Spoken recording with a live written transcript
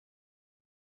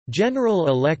General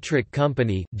Electric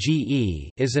Company (GE)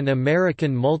 is an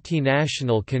American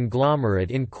multinational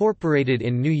conglomerate incorporated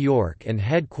in New York and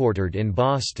headquartered in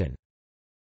Boston.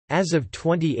 As of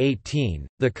 2018,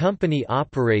 the company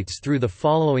operates through the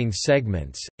following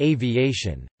segments: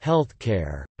 aviation,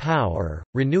 healthcare, power,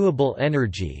 renewable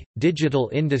energy, digital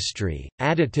industry,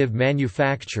 additive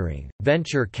manufacturing,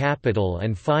 venture capital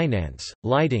and finance,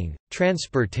 lighting,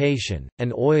 transportation,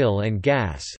 and oil and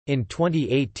gas. In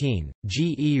 2018,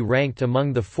 GE ranked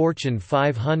among the Fortune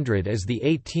 500 as the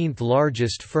 18th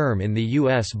largest firm in the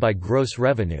U.S. by gross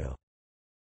revenue.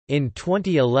 In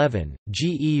 2011,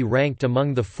 GE ranked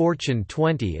among the Fortune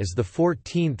 20 as the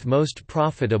 14th most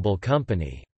profitable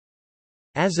company.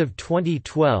 As of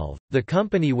 2012, the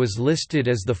company was listed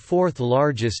as the fourth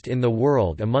largest in the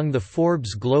world among the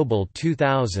Forbes Global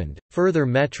 2000, further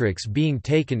metrics being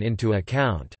taken into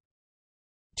account.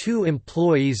 2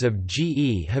 employees of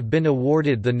GE have been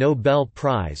awarded the Nobel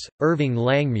Prize, Irving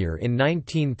Langmuir in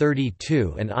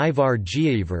 1932 and Ivar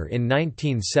Giaever in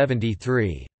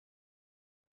 1973.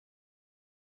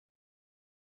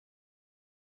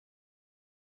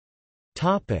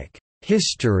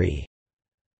 History.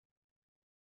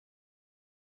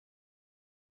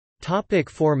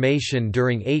 Formation.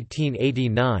 During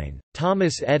 1889,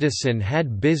 Thomas Edison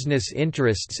had business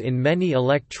interests in many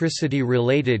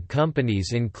electricity-related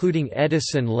companies including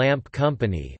Edison Lamp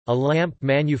Company, a lamp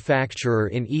manufacturer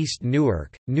in East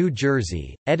Newark, New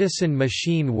Jersey, Edison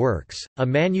Machine Works, a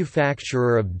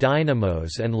manufacturer of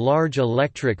dynamos and large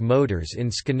electric motors in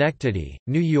Schenectady,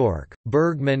 New York,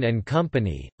 Bergman and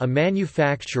Company, a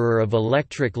manufacturer of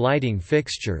electric lighting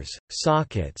fixtures,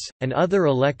 sockets, and other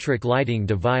electric lighting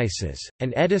devices,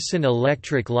 and Edison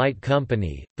Electric Light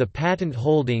Company, the patent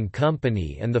holding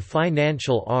company and the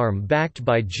financial arm backed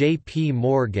by J.P.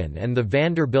 Morgan and the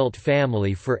Vanderbilt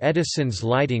family for Edison's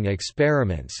lighting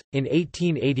experiments. In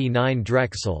 1889,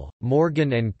 Drexel,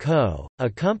 Morgan & Co., a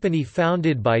company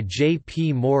founded by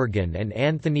J.P. Morgan and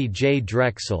Anthony J.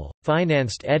 Drexel,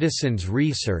 financed Edison's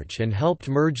research and helped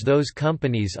merge those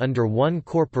companies under one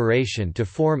corporation to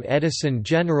form Edison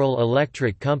General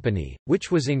Electric Company,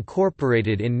 which was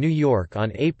incorporated in New York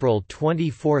on April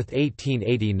 24,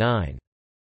 1889.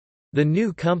 The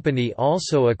new company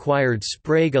also acquired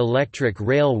Sprague Electric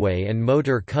Railway and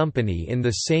Motor Company in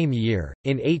the same year.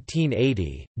 In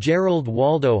 1880, Gerald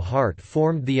Waldo Hart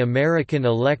formed the American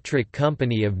Electric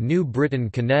Company of New Britain,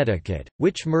 Connecticut,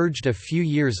 which merged a few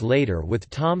years later with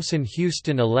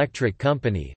Thomson-Houston Electric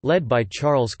Company, led by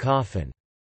Charles Coffin.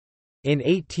 In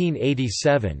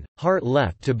 1887, Hart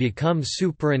left to become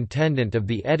superintendent of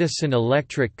the Edison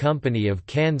Electric Company of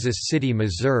Kansas City,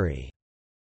 Missouri.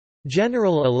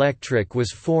 General Electric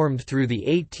was formed through the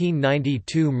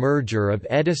 1892 merger of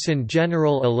Edison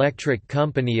General Electric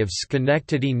Company of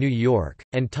Schenectady, New York,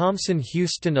 and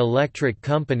Thomson-Houston Electric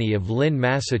Company of Lynn,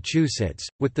 Massachusetts,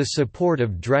 with the support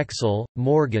of Drexel,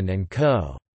 Morgan &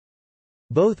 Co.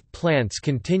 Both plants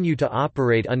continue to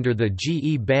operate under the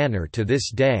GE banner to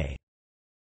this day.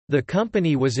 The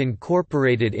company was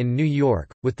incorporated in New York,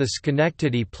 with the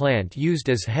Schenectady plant used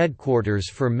as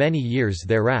headquarters for many years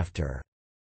thereafter.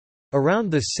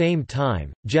 Around the same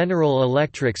time, General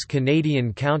Electric's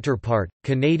Canadian counterpart,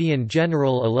 Canadian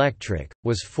General Electric,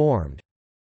 was formed.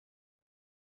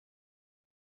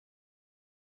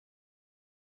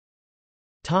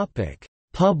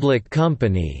 Public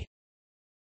company.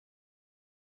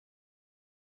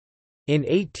 In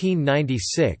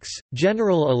 1896,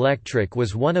 General Electric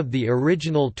was one of the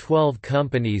original 12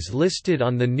 companies listed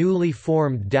on the newly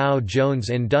formed Dow Jones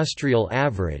Industrial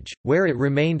Average, where it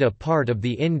remained a part of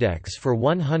the index for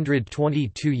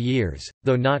 122 years,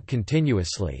 though not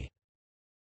continuously.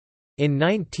 In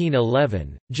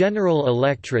 1911, General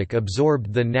Electric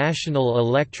absorbed the National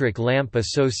Electric Lamp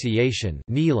Association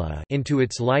into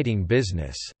its lighting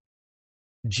business.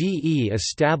 GE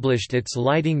established its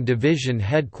lighting division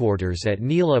headquarters at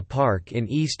Nela Park in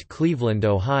East Cleveland,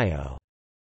 Ohio.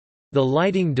 The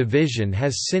lighting division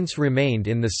has since remained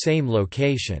in the same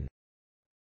location.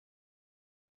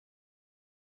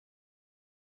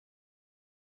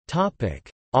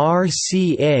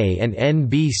 RCA and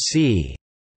NBC.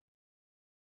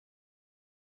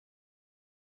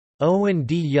 Owen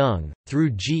D. Young,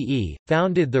 through GE,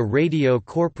 founded the Radio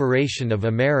Corporation of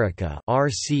America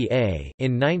 (RCA)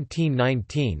 in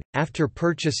 1919, after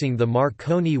purchasing the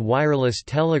Marconi Wireless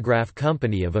Telegraph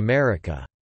Company of America.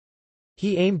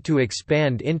 He aimed to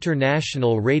expand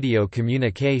international radio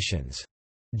communications.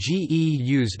 GE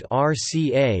used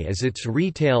RCA as its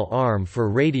retail arm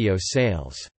for radio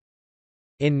sales.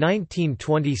 In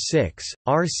 1926,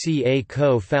 RCA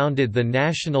co-founded the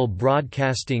National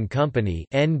Broadcasting Company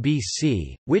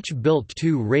 (NBC), which built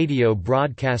 2 radio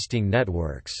broadcasting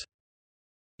networks.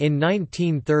 In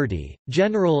 1930,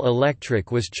 General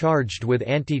Electric was charged with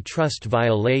antitrust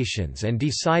violations and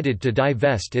decided to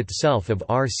divest itself of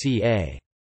RCA.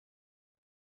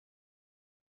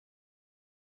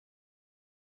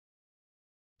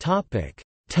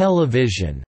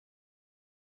 Television.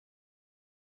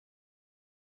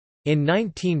 In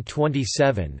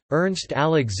 1927, Ernst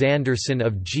Alexanderson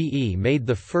of GE made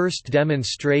the first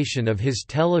demonstration of his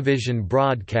television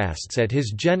broadcasts at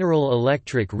his General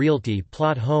Electric Realty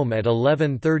plot home at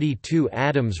 1132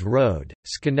 Adams Road,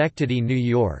 Schenectady, New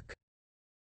York.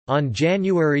 On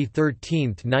January 13,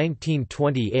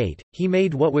 1928, he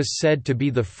made what was said to be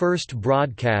the first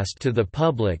broadcast to the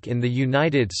public in the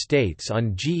United States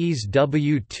on GE's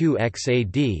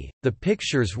W2XAD. The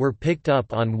pictures were picked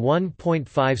up on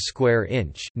 1.5 square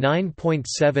inch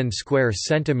 (9.7 square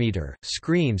centimeter)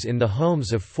 screens in the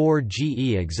homes of 4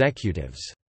 GE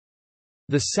executives.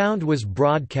 The sound was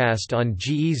broadcast on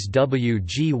GE's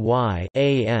WGY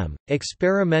AM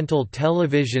experimental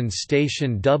television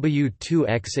station.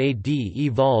 W2XAD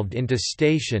evolved into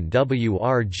station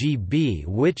WRGB,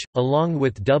 which, along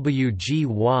with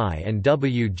WGY and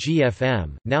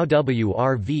WGFM, now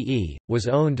WRVE, was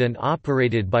owned and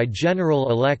operated by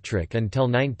General Electric until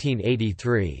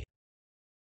 1983.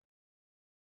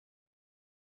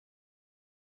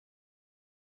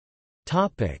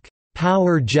 Topic: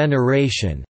 Power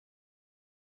generation.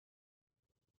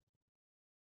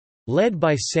 Led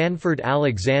by Sanford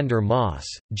Alexander Moss,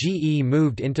 GE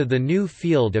moved into the new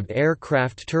field of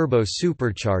aircraft turbo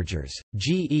superchargers.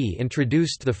 GE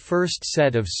introduced the first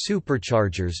set of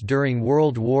superchargers during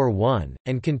World War I,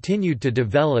 and continued to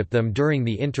develop them during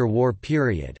the interwar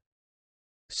period.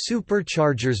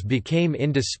 Superchargers became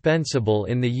indispensable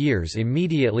in the years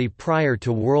immediately prior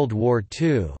to World War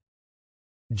II.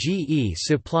 GE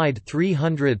supplied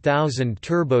 300,000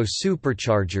 turbo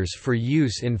superchargers for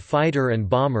use in fighter and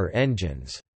bomber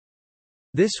engines.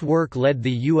 This work led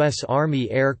the U.S. Army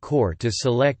Air Corps to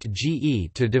select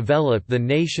GE to develop the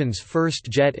nation's first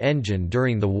jet engine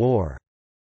during the war.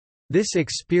 This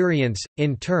experience,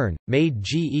 in turn, made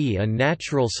GE a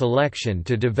natural selection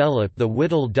to develop the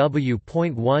Whittle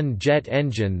W.1 jet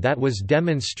engine that was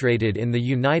demonstrated in the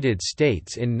United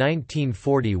States in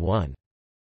 1941.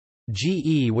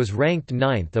 GE was ranked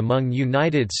 9th among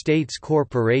United States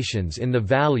corporations in the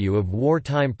value of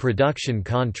wartime production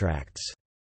contracts.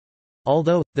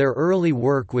 Although, their early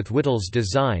work with Whittle's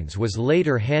designs was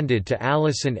later handed to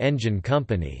Allison Engine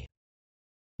Company.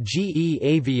 GE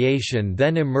Aviation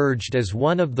then emerged as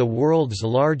one of the world's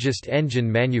largest engine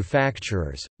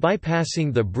manufacturers,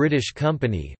 bypassing the British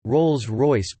company,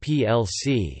 Rolls-Royce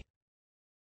plc.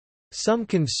 Some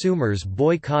consumers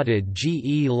boycotted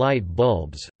GE light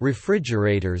bulbs,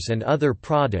 refrigerators and other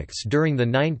products during the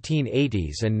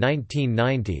 1980s and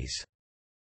 1990s.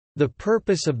 The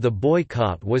purpose of the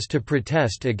boycott was to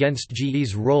protest against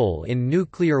GE's role in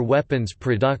nuclear weapons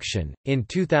production. In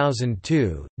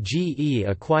 2002, GE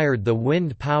acquired the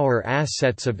wind power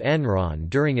assets of Enron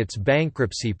during its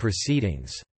bankruptcy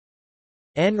proceedings.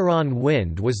 Enron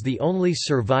Wind was the only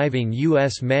surviving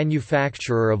U.S.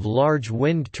 manufacturer of large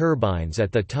wind turbines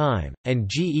at the time, and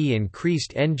GE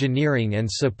increased engineering and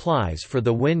supplies for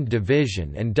the wind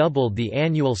division and doubled the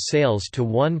annual sales to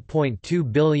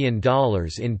 $1.2 billion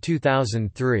in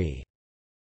 2003.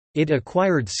 It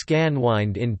acquired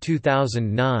Scanwind in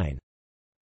 2009.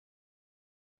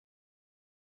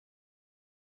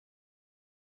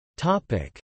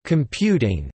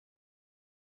 Computing.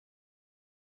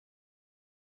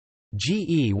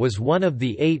 GE was one of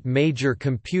the 8 major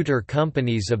computer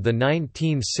companies of the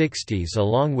 1960s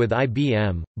along with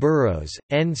IBM, Burroughs,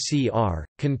 NCR,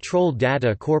 Control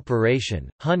Data Corporation,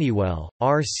 Honeywell,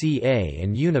 RCA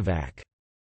and Univac.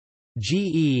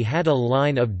 GE had a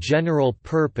line of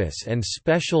general-purpose and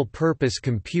special-purpose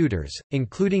computers,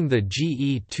 including the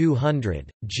GE 200,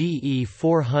 GE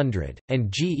 400, and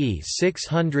GE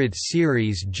 600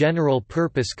 series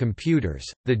general-purpose computers,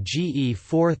 the GE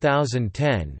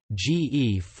 4010,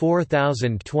 GE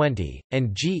 4020,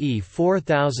 and GE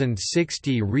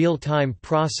 4060 real-time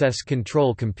process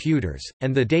control computers,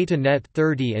 and the DataNet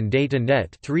 30 and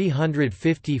DataNet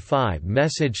 355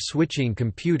 message switching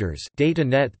computers.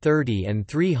 DataNet 30 and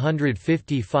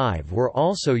 355 were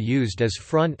also used as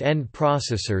front-end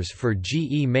processors for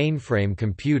GE mainframe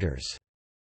computers.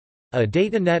 A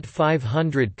DataNet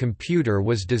 500 computer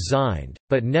was designed,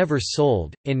 but never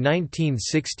sold. In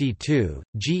 1962,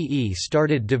 GE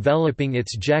started developing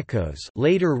its GECOS,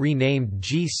 later renamed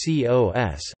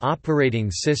GCOS,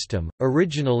 operating system,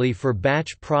 originally for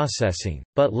batch processing,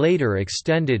 but later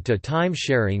extended to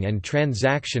timesharing and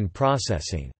transaction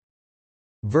processing.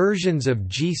 Versions of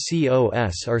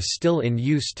GCOS are still in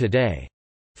use today.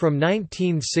 From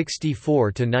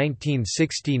 1964 to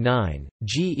 1969,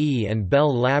 GE and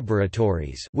Bell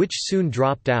Laboratories, which soon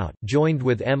dropped out, joined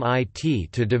with MIT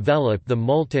to develop the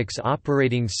Multics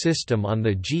operating system on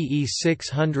the GE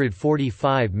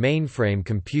 645 mainframe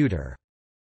computer.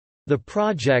 The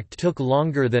project took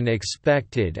longer than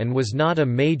expected and was not a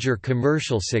major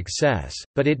commercial success,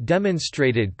 but it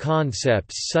demonstrated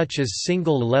concepts such as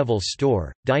single-level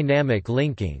store, dynamic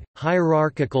linking,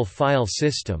 hierarchical file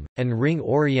system, and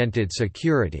ring-oriented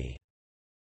security.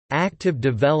 Active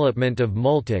development of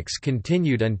Multics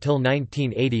continued until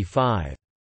 1985.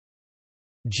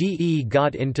 GE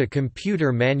got into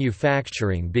computer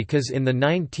manufacturing because in the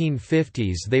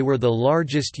 1950s they were the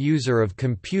largest user of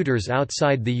computers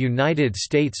outside the United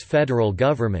States federal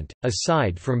government,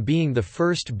 aside from being the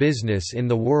first business in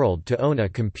the world to own a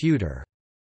computer.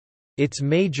 Its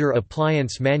major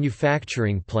appliance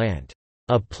manufacturing plant,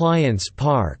 Appliance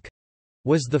Park,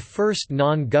 was the first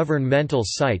non-governmental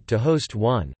site to host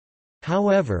one.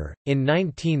 However, in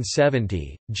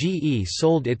 1970, GE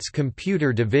sold its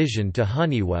computer division to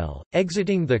Honeywell,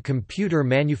 exiting the computer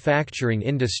manufacturing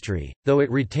industry, though it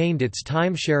retained its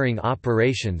timesharing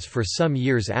operations for some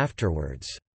years afterwards.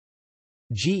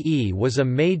 GE was a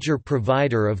major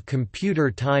provider of computer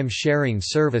time-sharing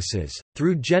services,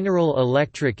 through General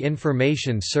Electric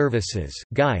Information Services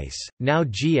 (GEIS), now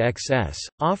GXS,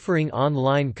 offering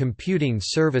online computing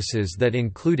services that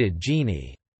included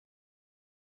Genie.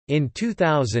 In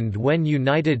 2000, when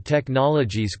United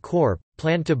Technologies Corp.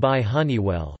 Planned to buy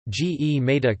Honeywell, GE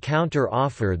made a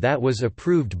counter-offer that was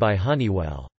approved by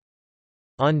Honeywell.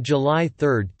 On July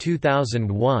 3,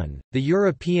 2001, the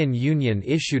European Union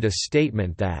issued a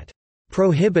statement that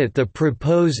prohibit the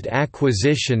proposed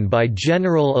acquisition by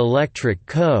General Electric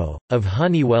Co. of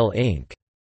Honeywell Inc.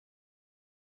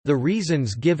 The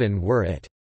reasons given were it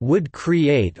would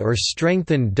create or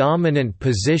strengthen dominant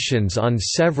positions on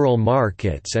several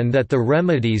markets and that the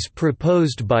remedies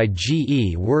proposed by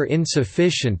GE were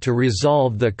insufficient to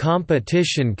resolve the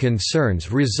competition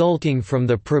concerns resulting from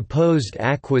the proposed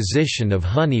acquisition of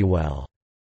Honeywell.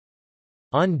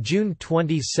 On June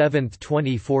 27,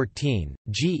 2014,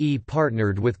 GE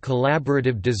partnered with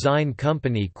collaborative design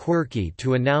company Quirky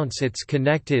to announce its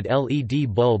connected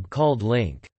LED bulb called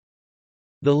Link.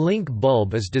 The Link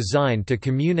bulb is designed to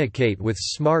communicate with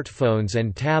smartphones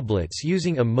and tablets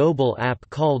using a mobile app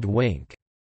called Wink.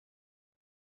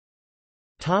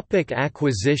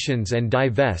 Acquisitions and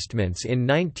divestments. In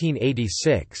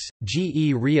 1986,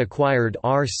 GE reacquired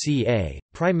RCA,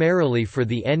 primarily for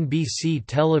the NBC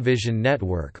television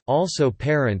network, also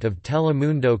parent of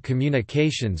Telemundo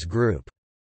Communications Group.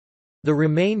 The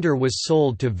remainder was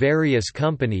sold to various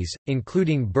companies,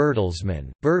 including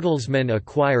Bertelsmann. Bertelsmann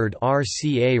acquired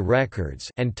RCA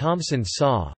Records and Thomson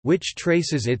Saw, which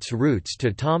traces its roots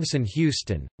to Thomson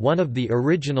Houston, one of the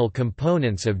original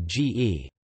components of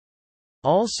GE.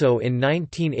 Also in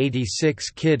 1986,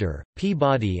 Kidder,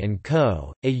 Peabody &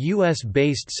 Co., a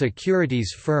U.S.-based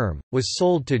securities firm, was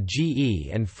sold to GE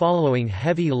and following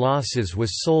heavy losses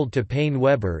was sold to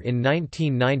PaineWebber in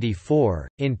 1994.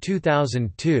 In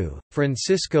 2002,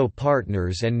 Francisco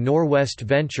Partners and Norwest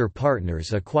Venture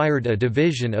Partners acquired a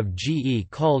division of GE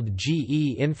called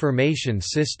GE Information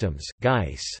Systems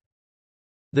 (GEIS).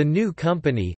 The new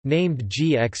company, named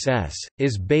GXS,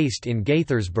 is based in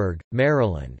Gaithersburg,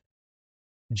 Maryland.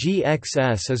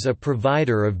 GXS is a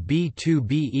provider of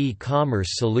B2B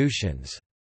e-commerce solutions.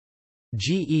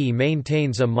 GE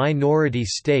maintains a minority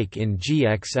stake in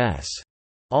GXS.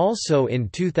 Also in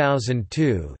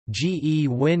 2002, GE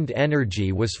Wind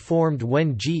Energy was formed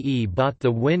when GE bought the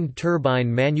wind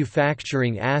turbine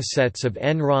manufacturing assets of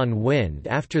Enron Wind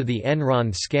after the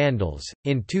Enron scandals.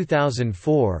 In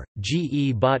 2004,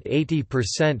 GE bought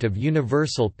 80% of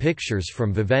Universal Pictures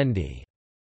from Vivendi.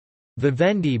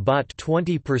 Vivendi bought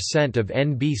 20% of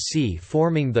NBC,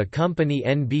 forming the company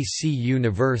NBC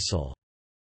Universal.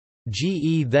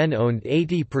 GE then owned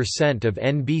 80% of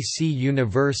NBC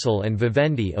Universal and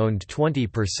Vivendi owned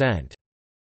 20%.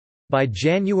 By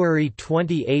January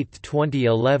 28,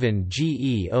 2011,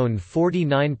 GE owned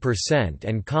 49%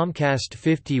 and Comcast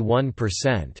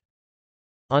 51%.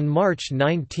 On March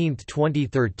 19,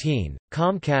 2013,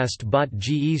 Comcast bought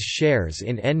GE's shares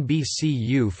in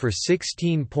NBCU for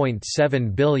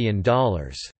 $16.7 billion.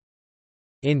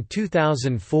 In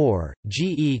 2004,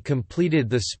 GE completed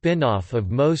the spin-off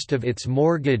of most of its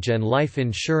mortgage and life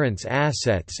insurance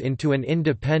assets into an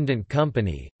independent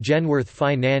company, Genworth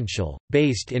Financial,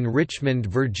 based in Richmond,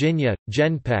 Virginia.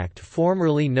 Genpact,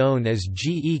 formerly known as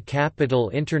GE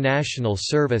Capital International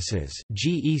Services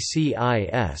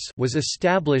 (GECIS), was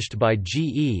established by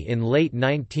GE in late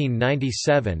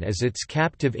 1997 as its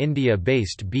captive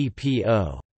India-based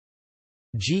BPO.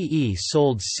 GE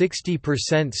sold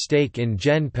 60% stake in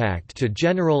Genpact to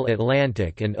General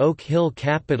Atlantic and Oak Hill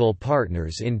Capital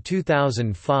Partners in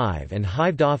 2005 and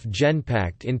hived off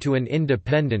Genpact into an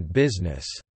independent business.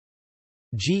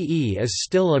 GE is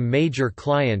still a major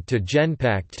client to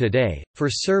Genpact today, for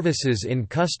services in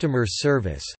customer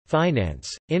service, finance,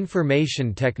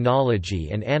 information technology,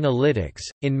 and analytics.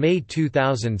 In May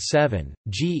 2007,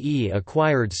 GE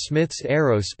acquired Smiths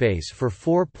Aerospace for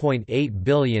 $4.8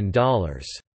 billion.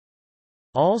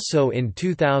 Also in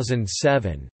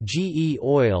 2007, GE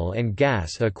Oil and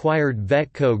Gas acquired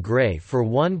Vetco Gray for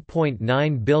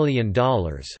 $1.9 billion,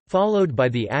 followed by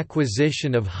the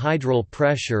acquisition of Hydrol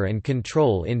Pressure and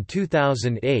Control in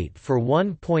 2008 for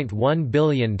 $1.1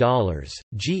 billion.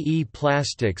 GE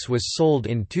Plastics was sold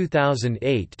in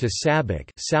 2008 to SABIC,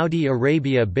 Saudi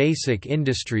Arabia Basic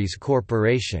Industries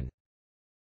Corporation.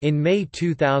 In May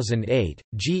 2008,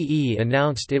 GE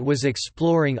announced it was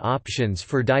exploring options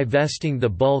for divesting the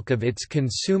bulk of its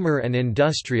consumer and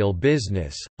industrial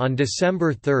business. On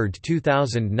December 3,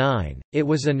 2009, it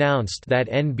was announced that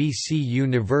NBC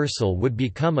Universal would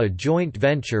become a joint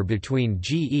venture between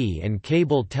GE and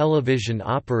cable television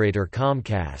operator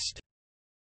Comcast.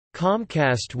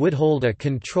 Comcast would hold a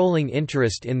controlling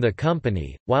interest in the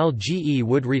company, while GE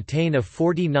would retain a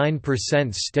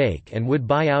 49% stake and would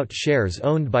buy out shares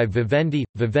owned by Vivendi.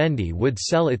 Vivendi would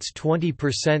sell its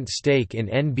 20% stake in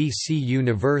NBC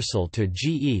Universal to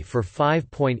GE for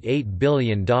 $5.8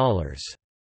 billion.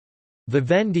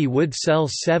 Vivendi would sell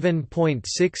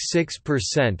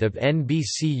 7.66% of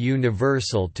NBC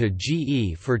Universal to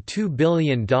GE for $2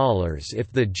 billion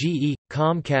if the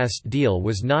GE-Comcast deal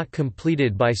was not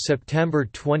completed by September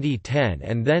 2010,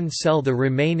 and then sell the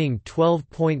remaining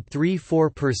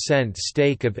 12.34%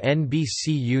 stake of NBC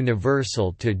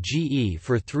Universal to GE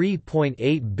for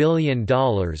 $3.8 billion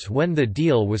when the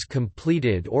deal was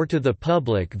completed, or to the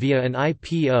public via an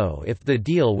IPO if the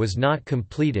deal was not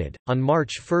completed. On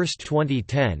March 1,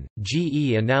 2010,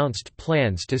 GE announced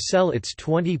plans to sell its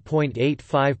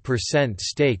 20.85%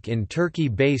 stake in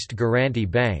Turkey-based Garanti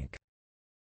Bank.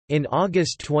 In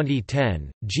August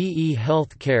 2010, GE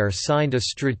Healthcare signed a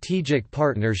strategic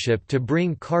partnership to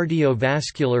bring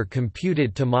cardiovascular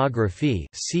computed tomography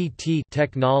 (CT)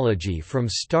 technology from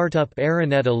startup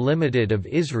Araneta Limited of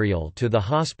Israel to the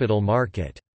hospital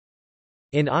market.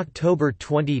 In October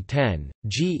 2010,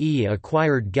 GE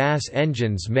acquired gas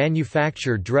engines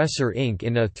manufacturer Dresser Inc.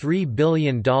 in a $3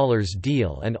 billion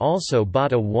deal and also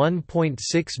bought a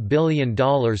 $1.6 billion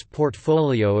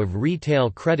portfolio of retail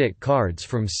credit cards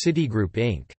from Citigroup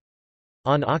Inc.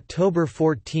 On October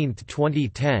 14,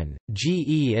 2010,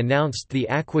 GE announced the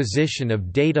acquisition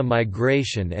of data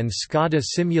migration and SCADA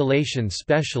simulation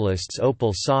specialists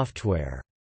Opal Software.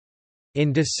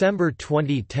 In December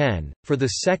 2010, for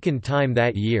the second time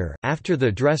that year after the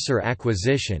Dresser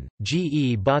acquisition,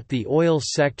 GE bought the oil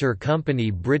sector company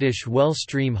British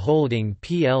Wellstream Holding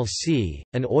plc,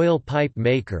 an oil pipe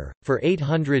maker, for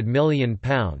 £800 million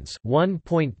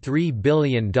 ($1.3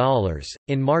 billion).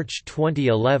 In March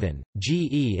 2011,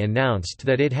 GE announced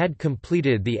that it had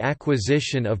completed the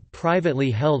acquisition of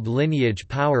privately held Lineage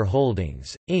Power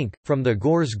Holdings, Inc., from the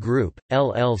Gores Group,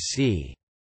 LLC.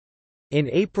 In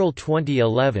April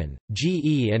 2011,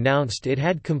 GE announced it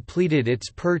had completed its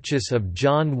purchase of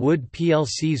John Wood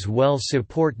plc's well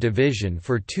support division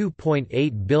for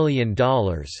 $2.8 billion.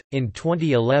 In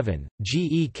 2011,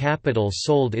 GE Capital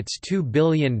sold its $2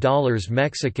 billion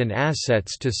Mexican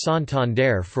assets to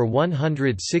Santander for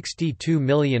 $162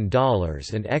 million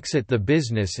and exit the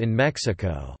business in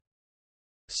Mexico.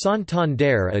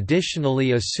 Santander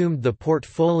additionally assumed the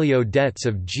portfolio debts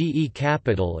of GE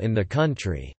Capital in the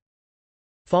country.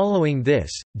 Following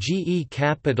this, GE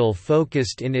Capital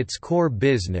focused in its core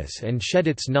business and shed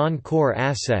its non-core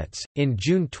assets. In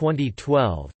June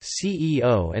 2012,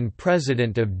 CEO and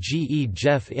President of GE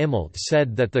Jeff Immelt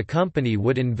said that the company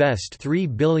would invest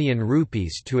 ₹3 billion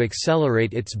to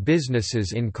accelerate its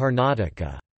businesses in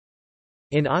Karnataka.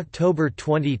 In October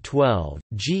 2012,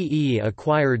 GE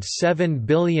acquired $7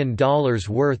 billion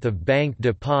worth of bank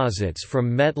deposits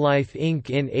from MetLife Inc.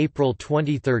 In April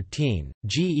 2013,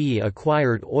 GE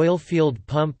acquired oilfield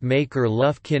pump maker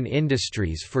Lufkin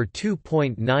Industries for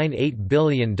 $2.98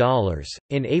 billion.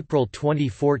 In April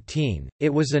 2014,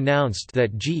 it was announced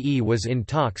that GE was in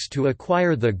talks to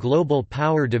acquire the global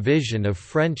power division of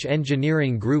French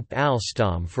engineering group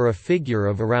Alstom for a figure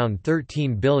of around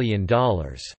 $13 billion.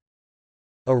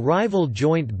 A rival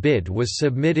joint bid was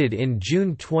submitted in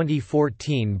June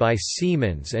 2014 by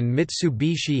Siemens and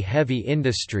Mitsubishi Heavy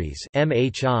Industries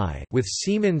 (MHI), with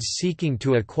Siemens seeking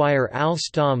to acquire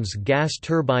Alstom's gas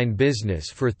turbine business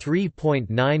for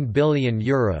 €3.9 billion,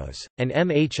 and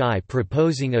MHI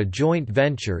proposing a joint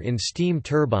venture in steam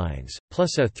turbines,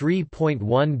 plus a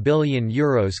 €3.1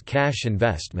 billion cash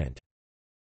investment.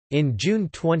 In June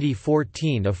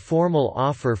 2014, a formal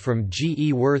offer from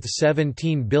GE worth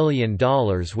 $17 billion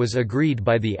was agreed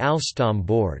by the Alstom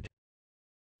board.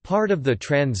 Part of the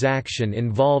transaction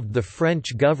involved the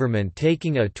French government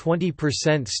taking a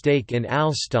 20% stake in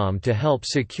Alstom to help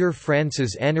secure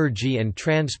France's energy and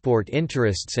transport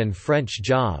interests and French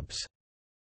jobs.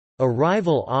 A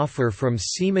rival offer from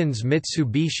Siemens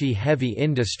Mitsubishi Heavy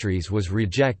Industries was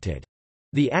rejected.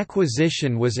 The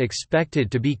acquisition was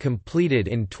expected to be completed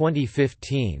in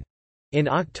 2015. In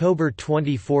October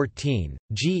 2014,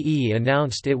 GE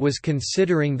announced it was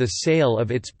considering the sale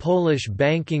of its Polish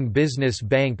banking business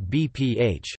bank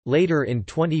BPH. Later in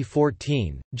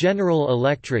 2014, General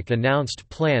Electric announced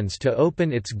plans to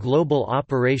open its Global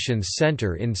Operations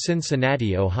Center in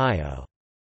Cincinnati, Ohio.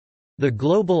 The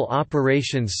Global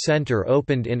Operations Center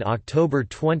opened in October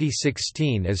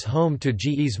 2016 as home to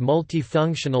GE's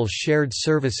multifunctional shared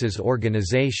services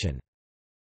organization.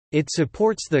 It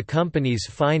supports the company's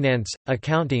finance,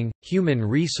 accounting, human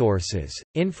resources,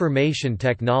 information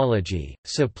technology,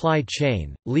 supply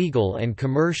chain, legal and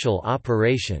commercial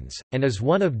operations, and is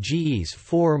one of GE's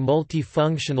 4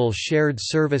 multifunctional shared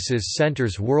services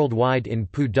centers worldwide in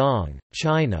Pudong,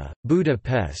 China,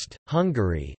 Budapest,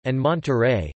 Hungary, and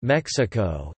Monterrey,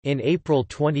 Mexico. In April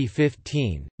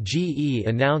 2015, GE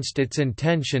announced its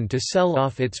intention to sell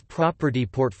off its property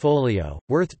portfolio,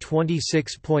 worth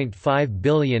 $26.5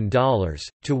 billion,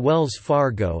 to Wells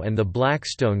Fargo and the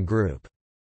Blackstone Group.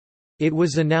 It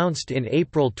was announced in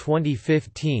April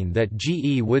 2015 that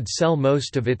GE would sell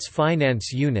most of its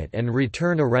finance unit and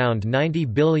return around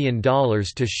 $90 billion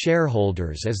to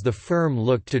shareholders as the firm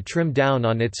looked to trim down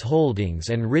on its holdings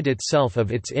and rid itself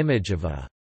of its image of a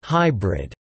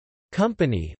hybrid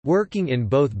company, working in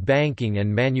both banking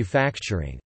and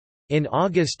manufacturing. In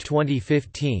August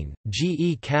 2015,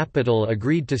 GE Capital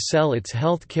agreed to sell its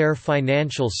healthcare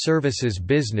financial services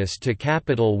business to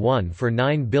Capital One for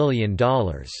 $9 billion.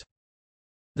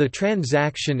 The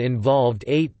transaction involved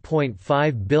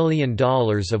 $8.5 billion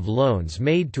of loans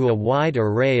made to a wide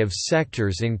array of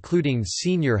sectors including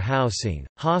senior housing,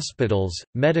 hospitals,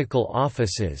 medical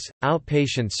offices,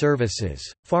 outpatient services,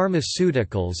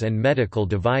 pharmaceuticals and medical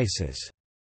devices.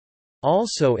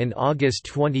 Also in August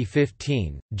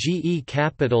 2015, GE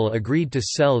Capital agreed to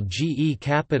sell GE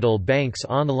Capital Bank's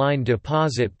online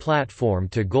deposit platform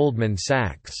to Goldman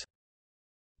Sachs.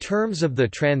 Terms of the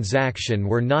transaction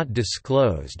were not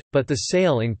disclosed, but the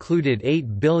sale included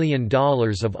 $8 billion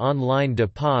of online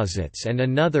deposits and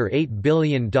another $8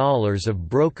 billion of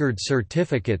brokered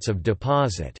certificates of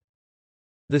deposit.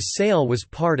 The sale was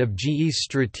part of GE's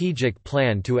strategic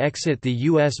plan to exit the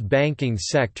U.S. banking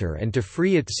sector and to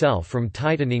free itself from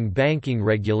tightening banking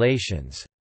regulations.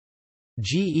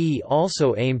 GE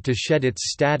also aimed to shed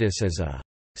its status as a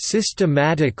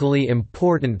systematically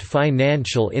important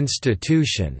financial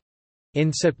institution.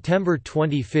 In September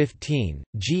 2015,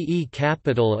 GE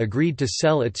Capital agreed to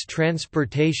sell its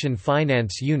transportation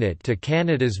finance unit to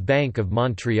Canada's Bank of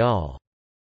Montreal.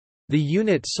 The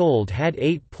unit sold had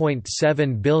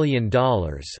 $8.7 billion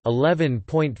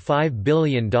 $11.5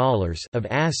 billion of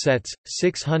assets,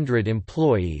 600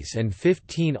 employees and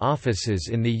 15 offices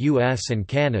in the US and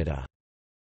Canada.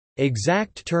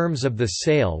 Exact terms of the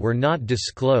sale were not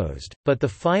disclosed, but the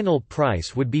final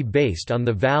price would be based on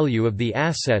the value of the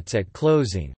assets at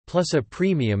closing, plus a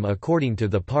premium according to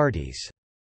the parties.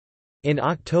 In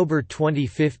October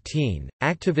 2015,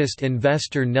 activist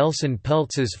investor Nelson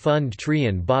Peltz's fund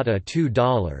Trian bought a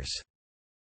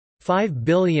 $2.5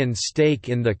 billion stake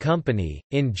in the company.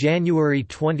 In January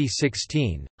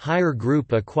 2016, Haier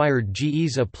Group acquired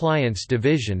GE's appliance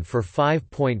division for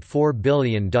 $5.4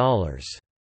 billion.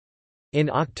 In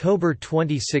October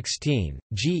 2016,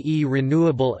 GE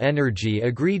Renewable Energy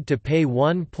agreed to pay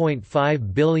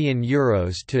 €1.5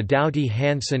 billion to Doughty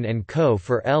Hanson & Co.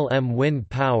 for LM Wind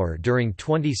Power during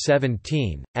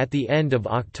 2017. At the end of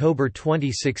October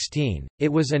 2016,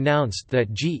 it was announced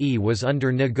that GE was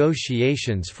under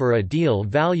negotiations for a deal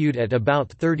valued at about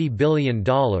 $30 billion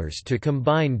to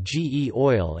combine GE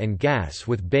Oil and Gas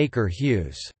with Baker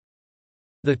Hughes.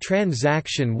 The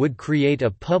transaction would create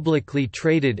a publicly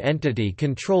traded entity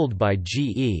controlled by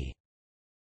GE.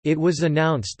 It was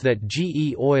announced that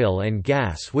GE Oil and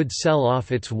Gas would sell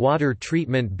off its water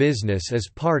treatment business as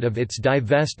part of its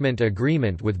divestment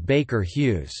agreement with Baker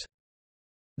Hughes.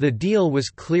 The deal was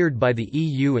cleared by the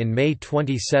EU in May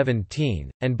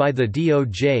 2017, and by the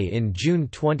DOJ in June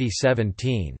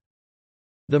 2017.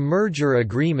 The merger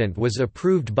agreement was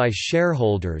approved by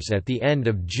shareholders at the end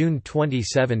of June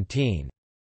 2017.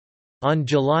 On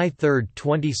July 3,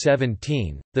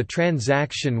 2017, the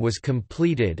transaction was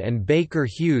completed and Baker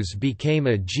Hughes became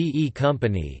a GE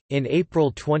company. In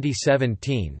April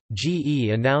 2017, GE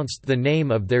announced the name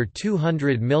of their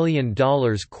 $200 million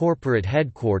corporate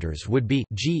headquarters would be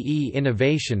GE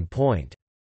Innovation Point.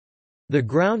 The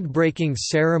groundbreaking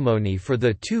ceremony for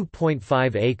the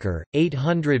 2.5-acre,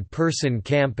 800-person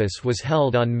campus was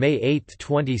held on May 8,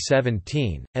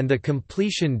 2017, and the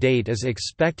completion date is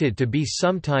expected to be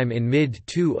sometime in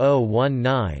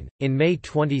mid-2019. In May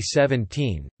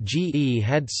 2017, GE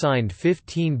had signed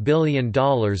 $15 billion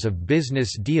of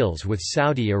business deals with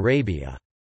Saudi Arabia.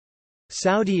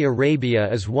 Saudi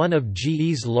Arabia is one of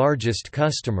GE's largest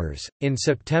customers. In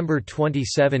September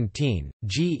 2017,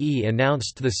 GE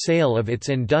announced the sale of its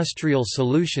industrial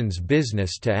solutions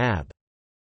business to AB.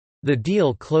 The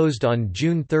deal closed on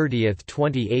June 30,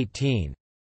 2018.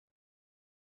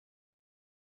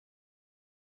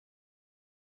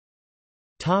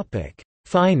 Topic: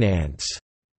 Finance.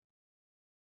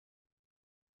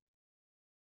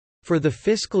 For the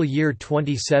fiscal year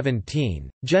 2017,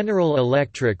 General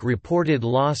Electric reported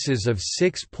losses of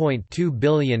 $6.2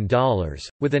 billion,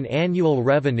 with an annual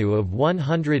revenue of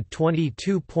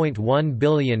 $122.1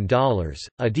 billion,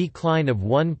 a decline of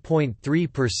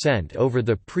 1.3% over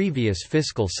the previous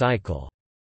fiscal cycle.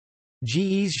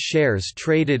 GE's shares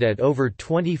traded at over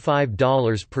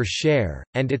 $25 per share,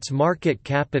 and its market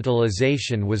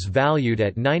capitalization was valued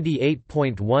at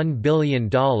 $98.1 billion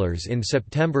in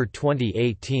September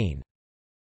 2018.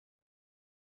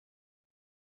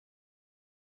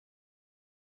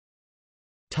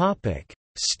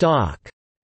 Stock.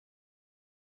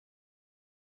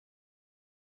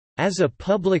 As a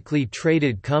publicly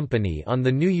traded company on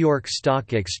the New York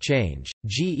Stock Exchange,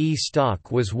 GE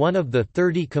stock was one of the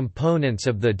 30 components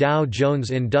of the Dow Jones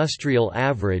Industrial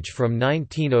Average from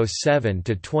 1907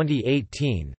 to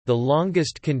 2018, the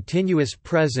longest continuous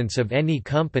presence of any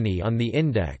company on the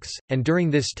index, and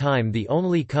during this time the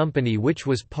only company which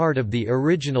was part of the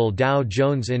original Dow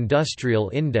Jones Industrial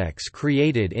Index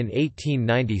created in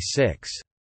 1896.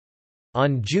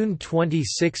 On June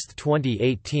 26,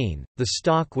 2018, the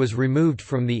stock was removed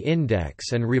from the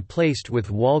index and replaced with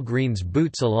Walgreens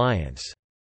Boots Alliance.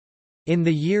 In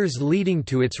the years leading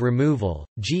to its removal,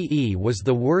 GE was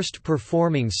the worst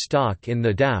performing stock in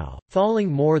the Dow,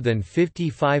 falling more than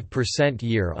 55%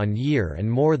 year-on-year and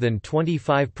more than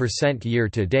 25%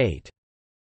 year-to-date.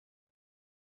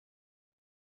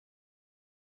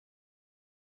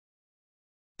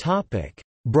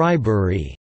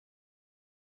 Bribery.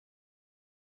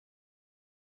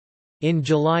 In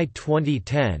July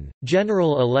 2010,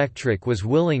 General Electric was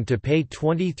willing to pay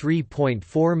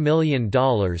 $23.4 million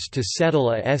to settle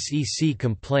a SEC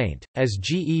complaint, as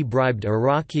GE bribed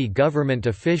Iraqi government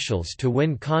officials to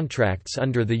win contracts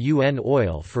under the UN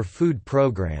Oil for Food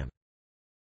program.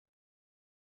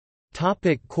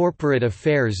 Corporate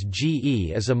affairs.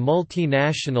 GE is a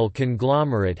multinational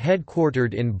conglomerate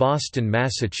headquartered in Boston,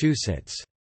 Massachusetts.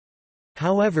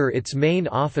 However, its main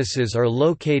offices are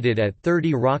located at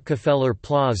 30 Rockefeller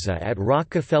Plaza at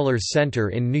Rockefeller Center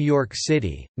in New York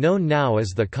City, known now as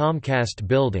the Comcast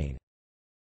Building.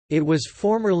 It was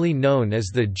formerly known as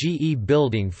the GE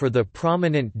Building for the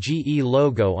prominent GE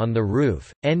logo on the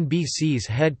roof. NBC's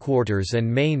headquarters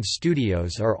and main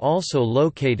studios are also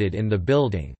located in the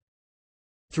building.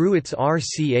 Through its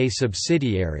RCA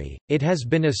subsidiary, it has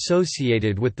been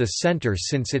associated with the center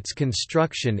since its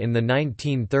construction in the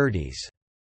 1930s.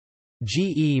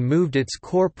 GE moved its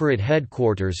corporate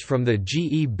headquarters from the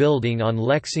GE Building on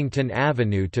Lexington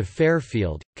Avenue to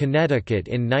Fairfield, Connecticut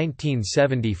in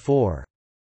 1974.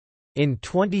 In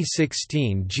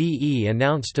 2016, GE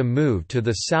announced a move to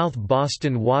the South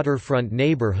Boston waterfront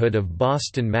neighborhood of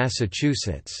Boston,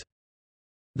 Massachusetts.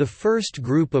 The first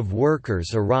group of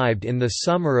workers arrived in the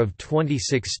summer of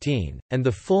 2016, and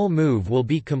the full move will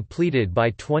be completed by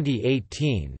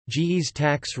 2018. GE's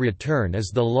tax return is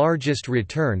the largest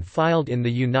return filed in the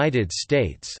United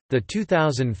States. The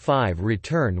 2005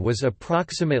 return was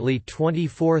approximately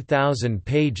 24,000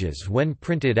 pages when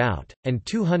printed out, and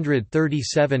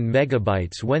 237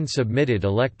 megabytes when submitted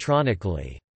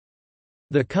electronically.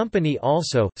 The company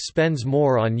also spends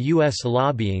more on U.S.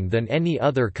 lobbying than any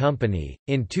other company.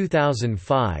 In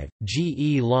 2005,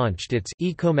 GE launched its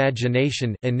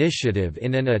Ecomagination initiative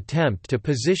in an attempt to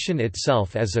position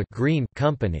itself as a green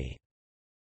company.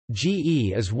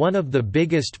 GE is one of the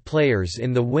biggest players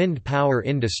in the wind power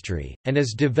industry, and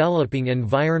is developing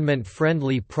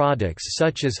environment-friendly products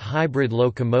such as hybrid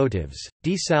locomotives,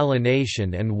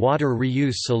 desalination and water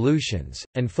reuse solutions,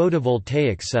 and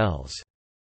photovoltaic cells.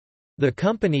 The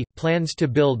company plans to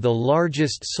build the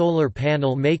largest solar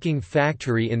panel making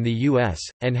factory in the U.S.,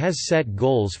 and has set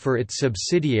goals for its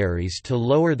subsidiaries to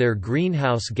lower their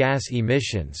greenhouse gas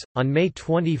emissions. On May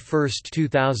 21,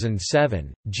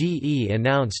 2007, GE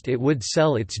announced it would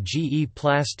sell its GE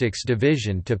Plastics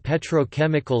division to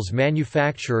petrochemicals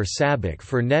manufacturer SABIC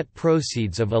for net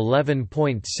proceeds of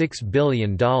 $11.6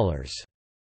 billion.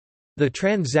 The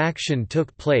transaction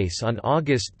took place on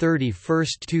August 31,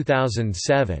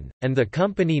 2007, and the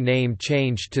company name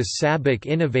changed to SABIC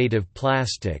Innovative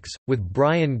Plastics, with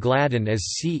Brian Gladden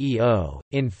as CEO.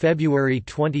 In February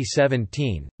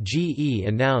 2017, GE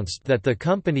announced that the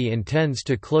company intends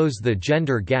to close the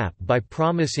gender gap by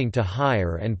promising to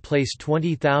hire and place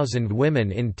 20,000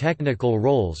 women in technical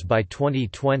roles by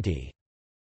 2020.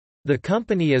 The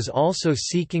company is also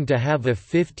seeking to have a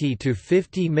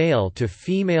 50-50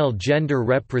 male-to-female gender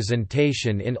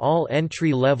representation in all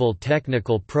entry-level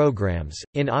technical programs.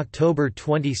 In October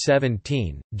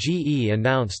 2017, GE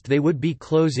announced they would be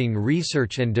closing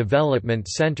research and development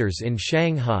centers in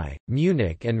Shanghai,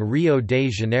 Munich, and Rio de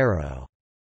Janeiro.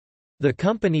 The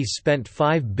company spent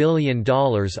 $5 billion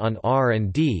on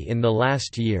R&D in the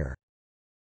last year.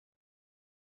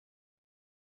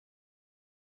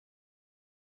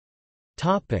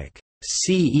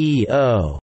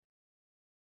 CEO.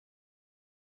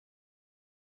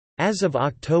 As of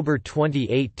October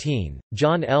 2018,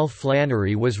 John L.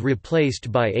 Flannery was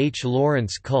replaced by H.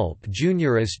 Lawrence Culp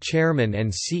Jr. as chairman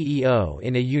and CEO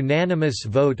in a unanimous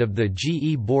vote of the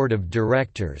GE Board of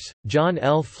Directors. John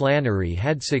L. Flannery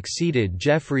had succeeded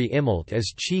Jeffrey Immelt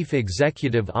as chief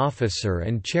executive officer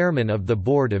and chairman of the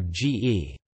board of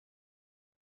GE.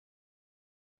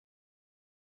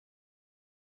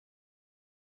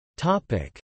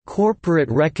 Corporate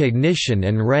recognition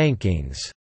and rankings.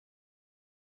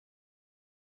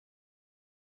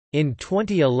 In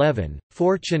 2011,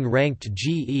 Fortune ranked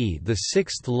GE the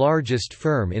sixth largest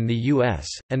firm in the U.S.,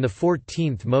 and the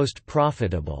 14th most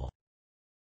profitable.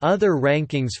 Other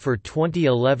rankings for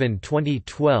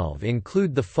 2011-2012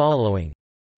 include the following: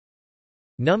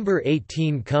 Number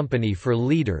 18 Company for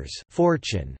Leaders,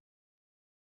 Fortune.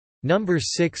 Number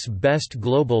 6 Best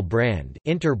Global Brand,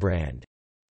 Interbrand.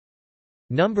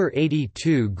 Number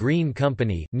 82 Green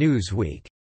Company, Newsweek.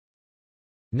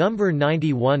 Number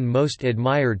 91 Most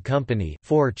Admired Company,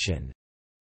 Fortune.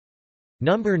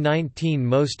 Number 19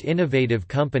 Most Innovative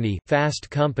Company, Fast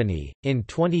Company. In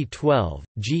 2012,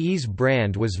 GE's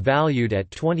brand was valued at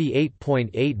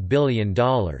 $28.8 billion.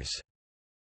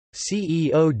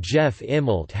 CEO Jeff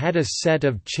Immelt had a set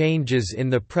of changes in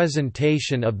the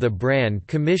presentation of the brand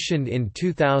commissioned in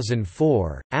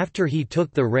 2004, after he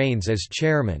took the reins as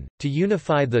chairman, to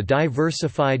unify the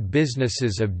diversified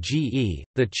businesses of GE.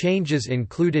 The changes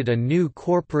included a new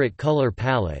corporate color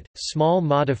palette, small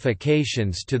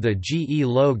modifications to the GE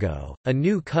logo, a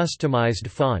new customized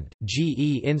font,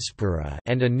 GE Inspira,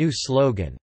 and a new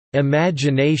slogan,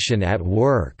 "Imagination at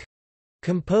Work,"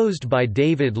 composed by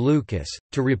David Lucas,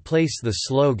 to replace the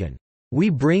slogan, "We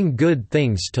bring good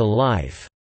things to life,"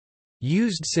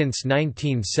 used since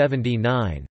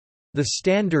 1979. The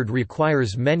standard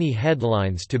requires many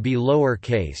headlines to be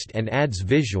lowercased and adds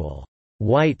visual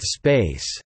white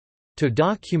space to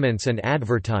documents and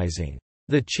advertising.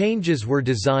 The changes were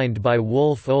designed by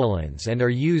Wolf Olins and are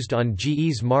used on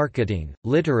GE's marketing,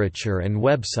 literature and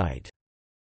website.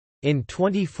 In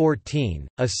 2014,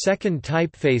 a second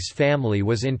typeface family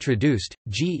was introduced,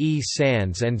 GE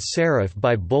Sans and Serif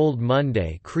by Bold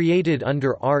Monday, created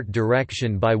under art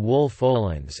direction by Wolf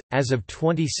Olins. As of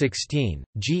 2016,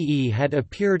 GE had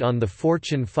appeared on the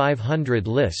Fortune 500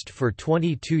 list for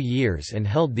 22 years and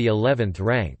held the 11th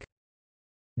rank.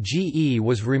 GE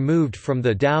was removed from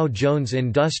the Dow Jones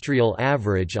Industrial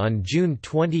Average on June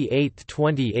 28,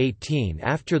 2018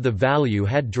 after the value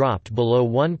had dropped below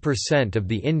 1% of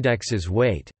the index's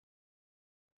weight.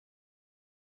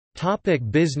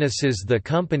 Businesses. The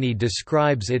company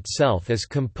describes itself as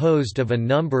composed of a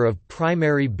number of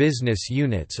primary business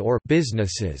units or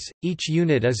businesses. Each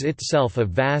unit is itself a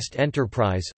vast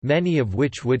enterprise, many of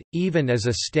which would, even as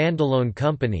a standalone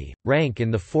company, rank in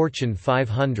the Fortune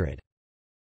 500.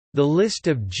 The list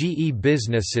of GE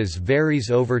businesses varies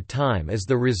over time as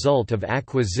the result of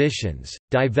acquisitions,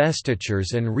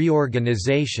 divestitures and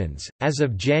reorganizations. As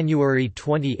of January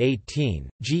 2018,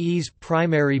 GE's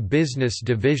primary business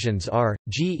divisions are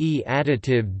GE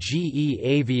Additive, GE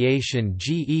Aviation,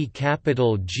 GE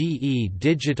Capital, GE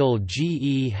Digital,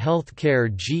 GE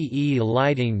Healthcare, GE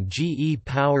Lighting, GE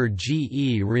Power,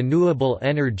 GE Renewable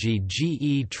Energy,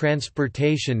 GE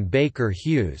Transportation. Baker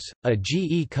Hughes, a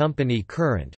GE company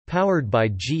current, powered by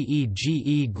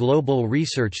GE Global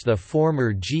Research. The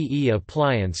former GE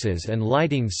Appliances and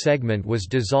Lighting segment was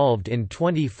dissolved in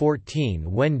 2014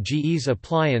 when GE's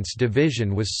Appliance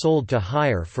division was sold to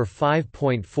Haier for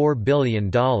 $5.4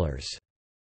 billion.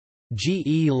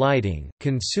 GE Lighting,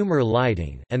 Consumer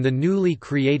Lighting, and the newly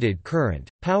created Current,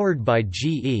 powered by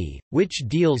GE, which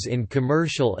deals in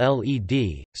commercial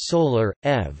LED, solar,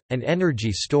 EV, and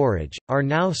energy storage, are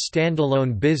now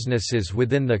standalone businesses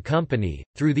within the company.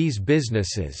 Through these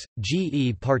businesses,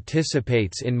 GE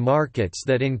participates in markets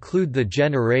that include the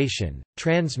generation,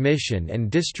 transmission and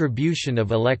distribution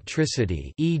of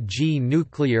electricity, e.g.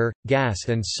 nuclear, gas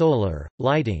and solar,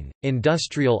 lighting,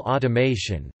 industrial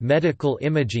automation, medical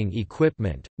imaging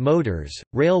equipment, motors,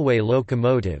 railway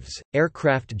locomotives,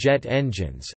 aircraft jet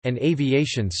engines, and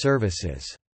aviation services.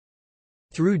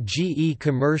 Through GE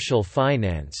Commercial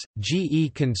Finance,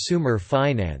 GE Consumer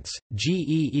Finance,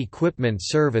 GE Equipment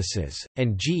Services,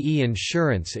 and GE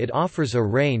Insurance, it offers a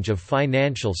range of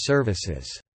financial services.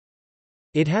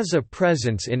 It has a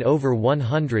presence in over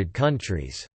 100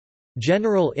 countries.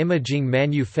 General imaging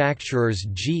manufacturers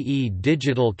GE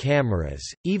Digital Cameras,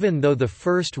 even though the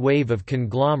first wave of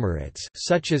conglomerates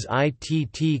such as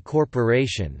ITT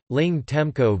Corporation, Ling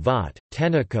Temco Vought,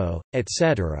 Tenneco,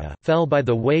 etc. fell by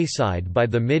the wayside by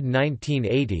the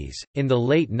mid-1980s. In the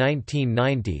late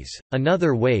 1990s,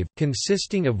 another wave,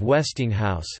 consisting of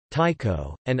Westinghouse,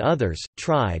 Tyco, and others,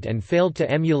 tried and failed to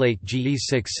emulate GE's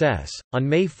success. On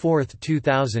May 4,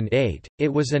 2008,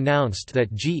 it was announced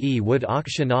that GE would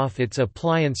auction off its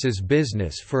appliances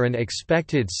business for an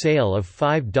expected sale of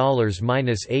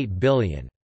 $5–8 billion.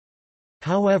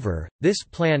 However, this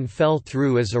plan fell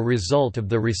through as a result of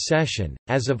the recession.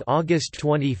 As of August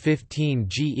 2015,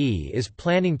 GE is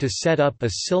planning to set up a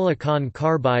silicon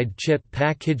carbide chip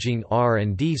packaging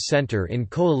R&D center in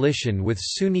coalition with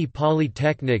SUNY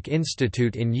Polytechnic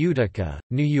Institute in Utica,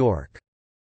 New York.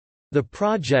 The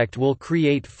project will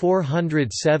create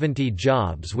 470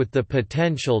 jobs with the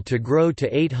potential to grow to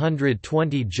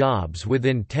 820 jobs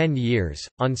within 10 years.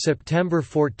 On September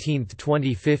 14,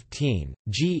 2015,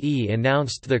 GE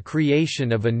announced the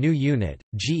creation of a new unit,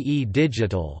 GE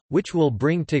Digital, which will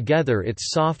bring together its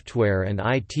software and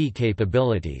IT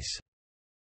capabilities.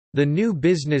 The new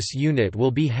business unit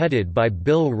will be headed by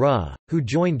Bill Ruh, who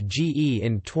joined GE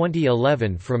in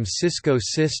 2011 from Cisco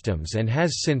Systems and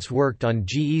has since worked on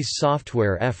GE's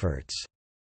software efforts.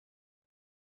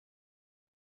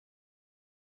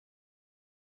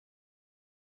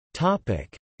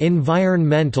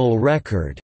 Environmental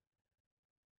record.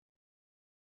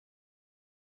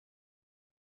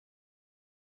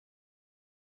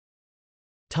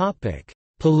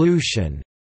 Pollution.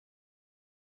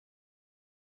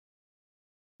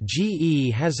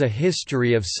 GE has a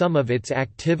history of some of its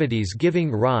activities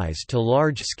giving rise to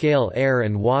large-scale air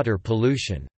and water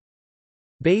pollution.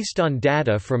 Based on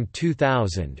data from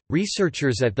 2000,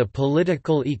 researchers at the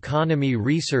Political Economy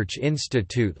Research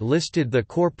Institute listed the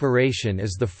corporation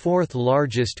as the fourth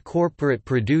largest corporate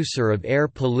producer of air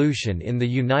pollution in the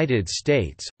United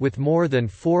States, with more than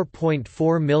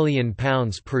 4.4 million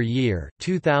pounds per year,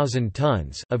 2,000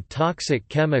 tons of toxic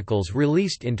chemicals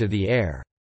released into the air.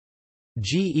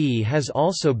 GE has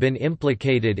also been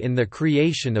implicated in the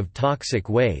creation of toxic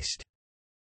waste.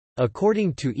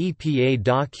 According to EPA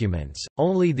documents,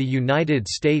 only the United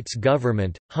States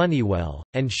government, Honeywell,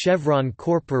 and Chevron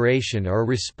Corporation are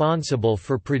responsible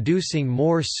for producing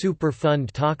more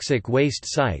Superfund toxic waste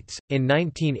sites. In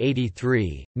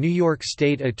 1983, New York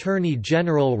State Attorney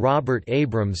General Robert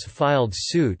Abrams filed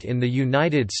suit in the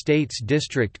United States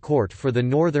District Court for the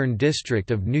Northern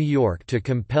District of New York to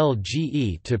compel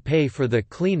GE to pay for the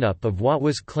cleanup of what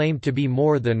was claimed to be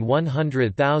more than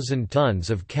 100,000 tons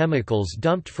of chemicals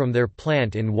dumped from from their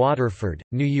plant in Waterford,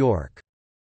 New York.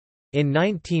 In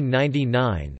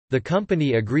 1999, the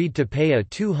company agreed to pay a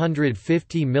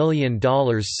 $250 million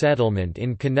settlement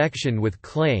in connection with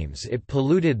claims it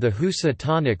polluted the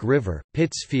Housatonic River,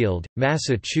 Pittsfield,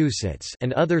 Massachusetts,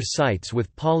 and other sites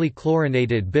with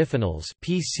polychlorinated biphenyls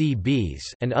 (PCBs)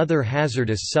 and other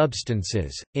hazardous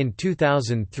substances. In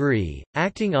 2003,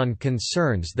 acting on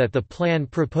concerns that the plan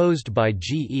proposed by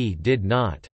GE did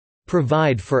not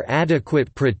provide for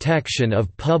adequate protection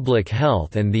of public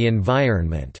health and the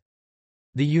environment,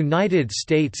 the United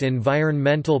States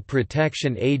Environmental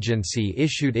Protection Agency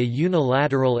issued a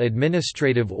unilateral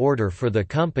administrative order for the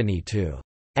company to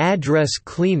address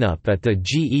cleanup at the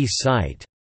GE site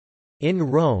in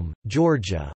Rome,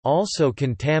 Georgia, also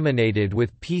contaminated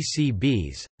with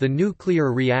PCBs. The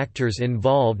nuclear reactors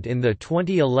involved in the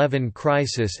 2011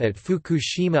 crisis at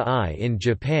Fukushima I in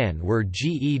Japan were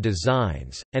GE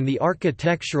designs, and the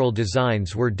architectural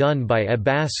designs were done by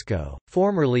Ebasco,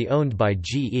 formerly owned by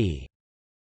GE.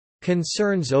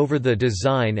 Concerns over the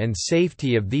design and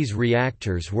safety of these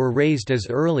reactors were raised as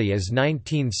early as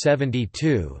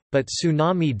 1972, but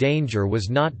tsunami danger was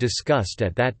not discussed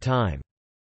at that time.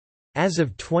 As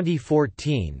of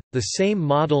 2014, the same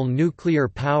model nuclear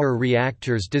power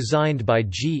reactors designed by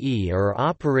GE are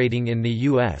operating in the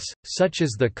U.S., such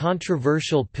as the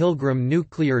controversial Pilgrim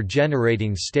Nuclear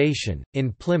Generating Station,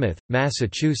 in Plymouth,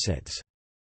 Massachusetts.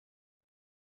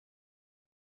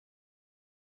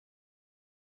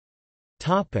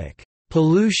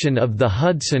 Pollution of the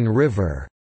Hudson River.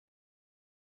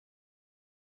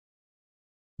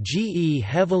 GE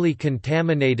heavily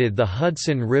contaminated the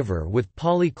Hudson River with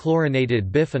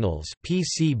polychlorinated biphenyls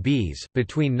 (PCBs)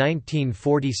 between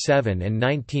 1947 and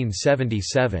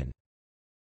 1977.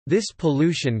 This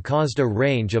pollution caused a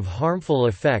range of harmful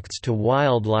effects to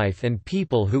wildlife and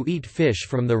people who eat fish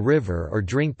from the river or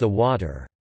drink the water.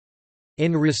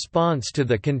 In response to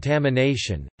the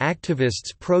contamination,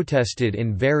 activists protested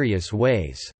in various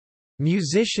ways.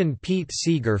 Musician Pete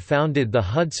Seeger founded the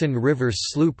Hudson River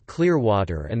Sloop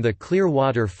Clearwater and the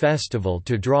Clearwater Festival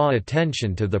to draw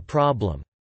attention to the problem.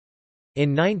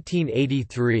 In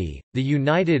 1983, the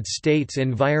United States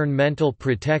Environmental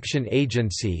Protection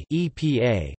Agency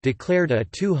 (EPA) declared a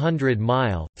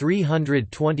 200-mile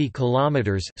 (320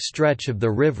 kilometers) stretch of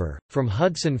the river, from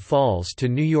Hudson Falls to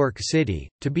New York City,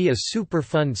 to be a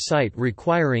Superfund site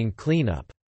requiring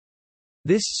cleanup.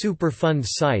 This Superfund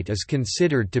site is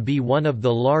considered to be one of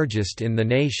the largest in the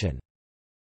nation.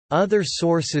 Other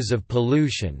sources of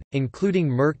pollution, including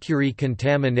mercury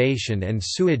contamination and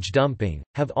sewage dumping,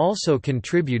 have also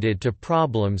contributed to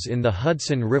problems in the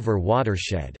Hudson River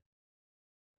watershed.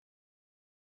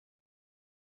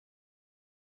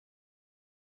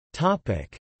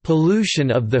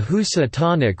 Pollution of the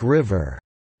Housatonic River.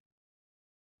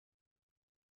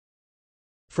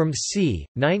 From c.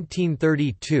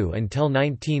 1932 until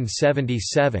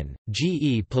 1977,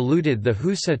 GE polluted the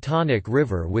Housatonic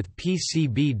River with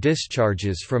PCB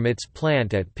discharges from its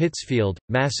plant at Pittsfield,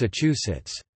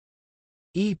 Massachusetts.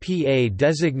 EPA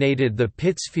designated the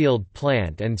Pittsfield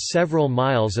plant and several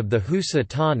miles of the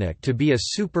Housatonic to be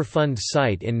a Superfund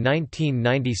site in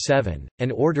 1997,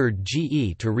 and ordered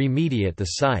GE to remediate the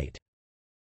site.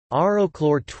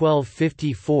 Aerochlor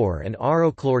 1254 and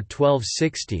Aerochlor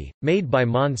 1260, made by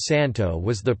Monsanto,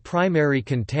 was the primary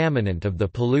contaminant of the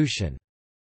pollution.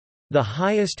 The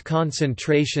highest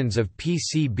concentrations of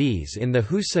PCBs in the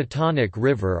Housatonic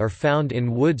River are found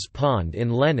in Woods Pond in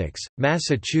Lenox,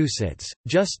 Massachusetts,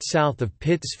 just south of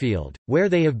Pittsfield, where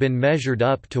they have been measured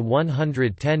up to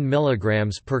 110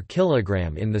 mg per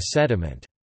kilogram in the sediment.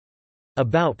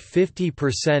 About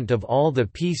 50% of all the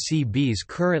PCBs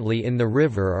currently in the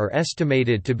river are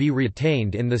estimated to be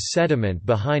retained in the sediment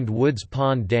behind Woods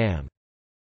Pond Dam.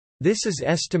 This is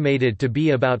estimated to be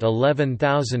about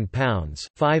 11,000 pounds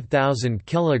 (5,000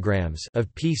 kilograms)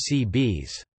 of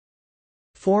PCBs.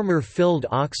 Former filled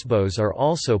oxbows are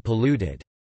also polluted.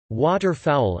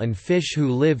 Waterfowl and fish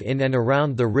who live in and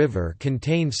around the river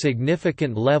contain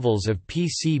significant levels of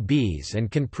PCBs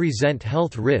and can present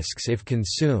health risks if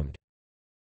consumed.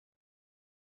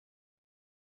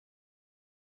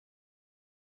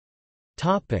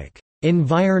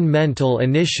 Environmental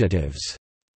initiatives.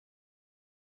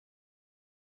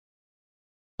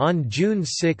 On June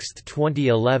 6,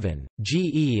 2011,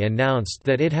 GE announced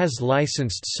that it has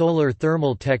licensed solar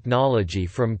thermal technology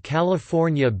from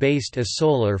California-based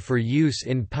Solar for use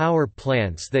in power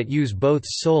plants that use both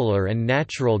solar and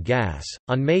natural gas.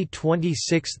 On May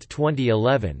 26,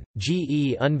 2011,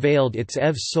 GE unveiled its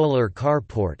EV Solar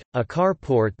Carport, a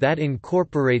carport that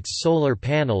incorporates solar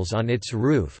panels on its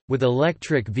roof, with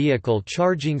electric vehicle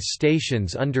charging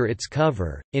stations under its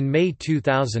cover. In May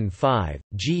 2005,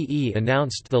 GE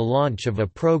announced the launch of a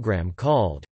program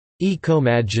called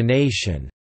Ecomagination,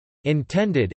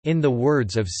 intended, in the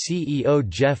words of CEO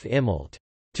Jeff Immelt,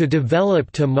 to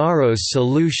develop tomorrow's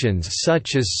solutions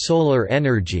such as solar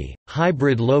energy,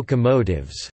 hybrid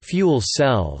locomotives, fuel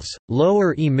cells,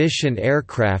 lower-emission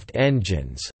aircraft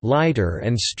engines, lighter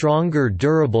and stronger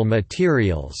durable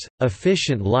materials,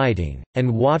 efficient lighting,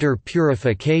 and water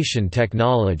purification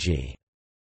technology.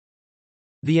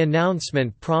 The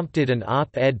announcement prompted an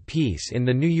op-ed piece in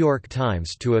The New York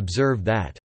Times to observe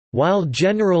that, "While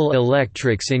General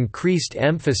Electric's increased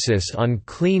emphasis on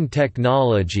clean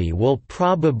technology will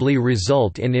probably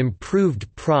result in improved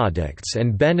products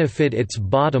and benefit its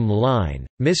bottom line,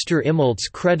 Mr. Immelt's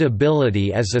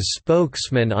credibility as a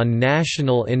spokesman on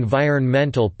national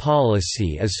environmental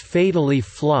policy is fatally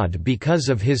flawed because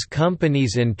of his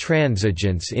company's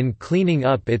intransigence in cleaning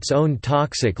up its own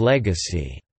toxic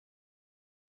legacy."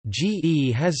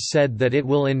 GE has said that it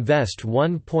will invest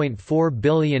 $1.4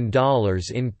 billion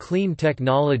in clean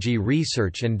technology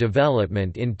research and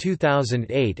development in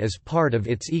 2008 as part of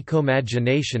its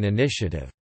Ecomagination initiative.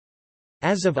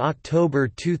 As of October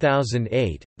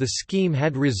 2008, the scheme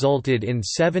had resulted in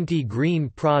 70 green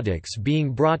products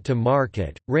being brought to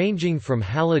market, ranging from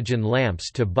halogen lamps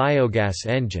to biogas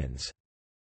engines.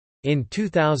 In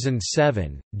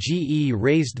 2007, GE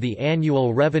raised the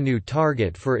annual revenue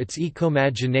target for its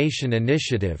Ecomagination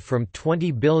initiative from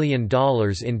 $20 billion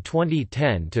in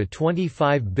 2010 to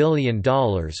 $25 billion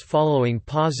following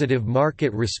positive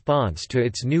market response to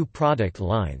its new product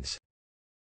lines.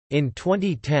 In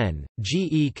 2010,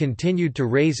 GE continued to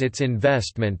raise its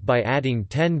investment by adding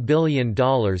 $10 billion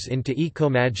into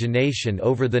Ecomagination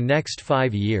over the next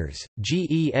 5 years.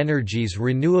 GE Energy's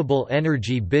renewable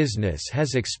energy business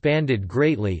has expanded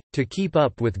greatly, to keep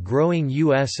up with growing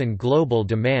U.S. and global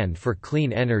demand for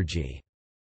clean energy.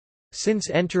 Since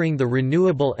entering the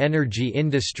renewable energy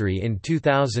industry in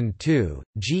 2002,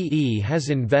 GE has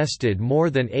invested more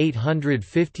than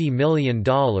 $850 million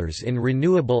in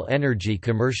renewable energy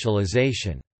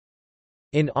commercialization.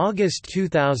 In August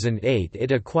 2008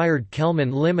 it acquired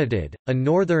Kelman Limited, a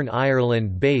Northern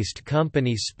Ireland-based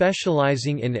company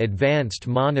specialising in advanced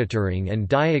monitoring and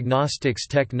diagnostics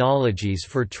technologies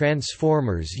for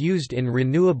transformers used in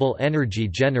renewable energy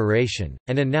generation,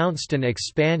 and announced an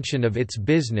expansion of its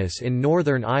business in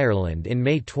Northern Ireland in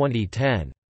May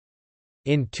 2010.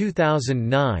 In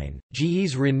 2009,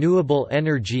 GE's renewable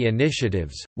energy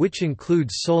initiatives, which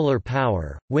include solar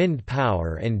power, wind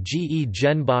power and GE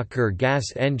Jenbacher gas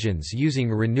engines using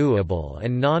renewable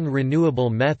and non-renewable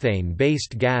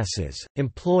methane-based gases,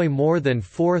 employ more than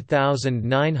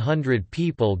 4,900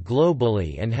 people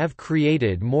globally and have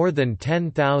created more than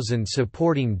 10,000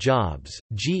 supporting jobs.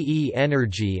 GE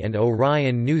Energy and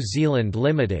Orion New Zealand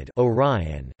Limited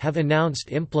 (Orion) have announced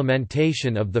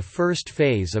implementation of the first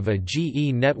phase of a GE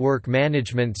network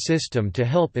management system to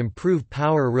help improve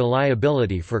power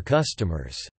reliability for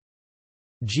customers.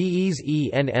 GE's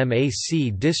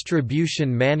ENMAC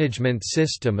distribution management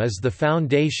system is the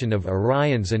foundation of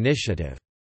Orion's initiative.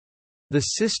 The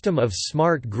system of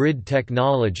smart grid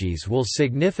technologies will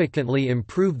significantly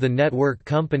improve the network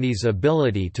company's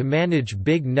ability to manage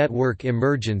big network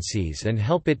emergencies and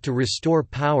help it to restore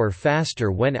power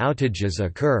faster when outages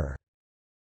occur.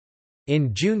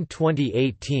 In June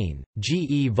 2018,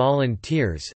 GE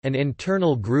Volunteers, an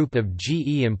internal group of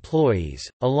GE employees,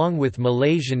 along with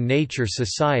Malaysian Nature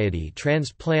Society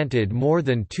transplanted more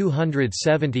than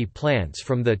 270 plants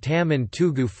from the Taman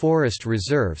Tugu Forest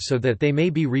Reserve so that they may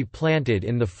be replanted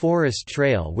in the forest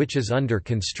trail which is under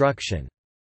construction.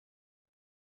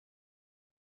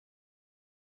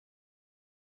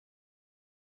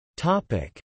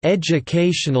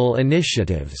 Educational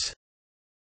initiatives.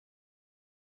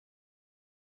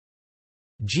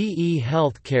 GE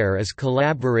Healthcare is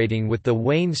collaborating with the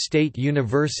Wayne State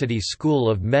University School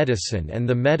of Medicine and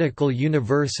the Medical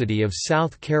University of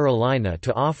South Carolina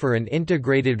to offer an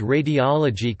integrated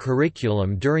radiology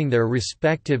curriculum during their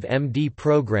respective MD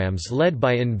programs led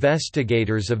by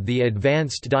investigators of the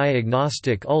Advanced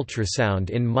Diagnostic Ultrasound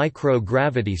in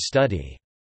Microgravity Study.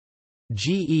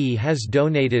 GE has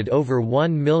donated over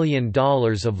 $1 million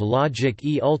of Logic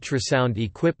E ultrasound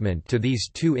equipment to these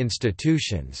two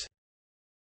institutions.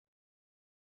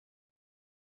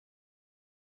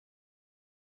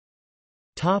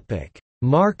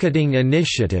 Marketing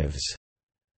initiatives.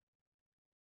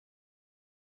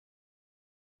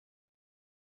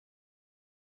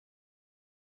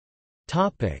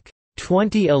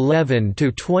 2011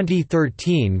 to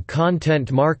 2013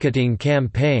 content marketing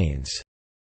campaigns.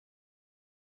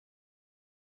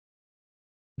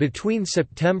 Between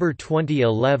September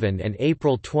 2011 and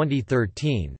April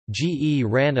 2013, GE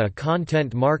ran a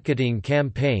content marketing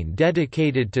campaign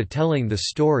dedicated to telling the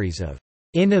stories of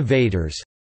innovators,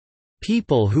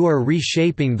 people who are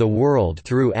reshaping the world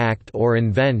through act or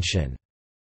invention.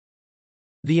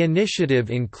 The initiative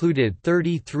included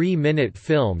 33-minute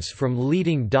films from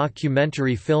leading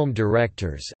documentary film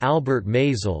directors Albert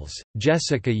Maysles,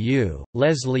 Jessica Yu,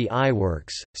 Leslie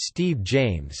Iwerks, Steve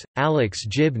James, Alex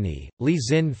Gibney, Li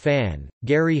Xin Fan,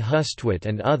 Gary Hustwit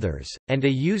and others, and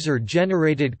a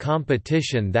user-generated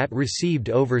competition that received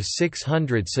over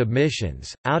 600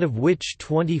 submissions, out of which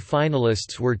 20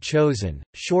 finalists were chosen.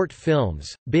 Short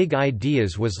Films, Big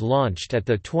Ideas was launched at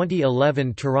the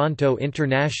 2011 Toronto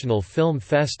International Film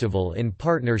Festival in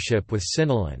partnership with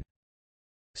Cinelan.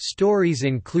 Stories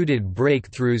included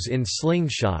breakthroughs in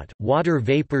slingshot, water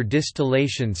vapor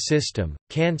distillation system,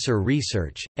 cancer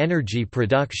research, energy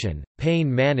production,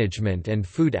 pain management and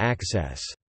food access.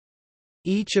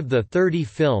 Each of the 30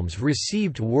 films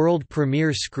received world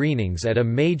premiere screenings at a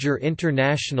major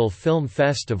international film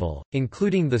festival,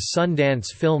 including the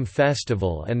Sundance Film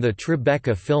Festival and the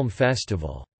Tribeca Film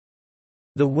Festival.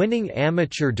 The winning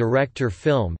amateur director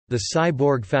film, The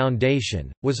Cyborg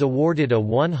Foundation, was awarded a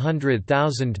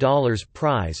 $100,000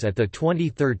 prize at the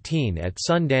 2013 at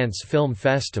Sundance Film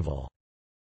Festival.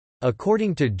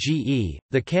 According to GE,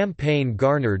 the campaign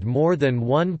garnered more than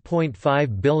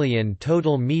 1.5 billion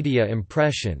total media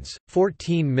impressions,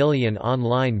 14 million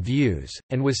online views,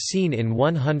 and was seen in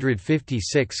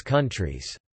 156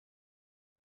 countries.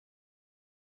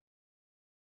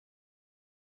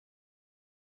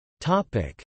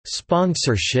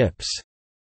 Sponsorships.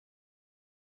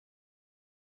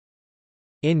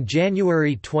 In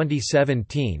January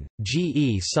 2017,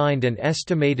 GE signed an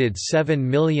estimated $7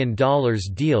 million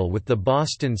deal with the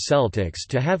Boston Celtics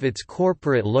to have its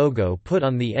corporate logo put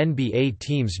on the NBA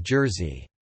team's jersey.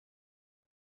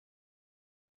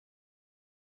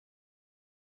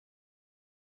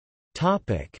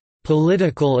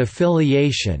 Political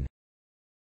affiliation.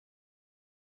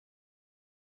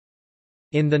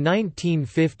 In the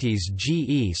 1950s,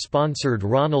 GE sponsored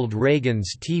Ronald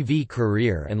Reagan's TV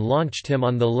career and launched him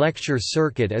on the lecture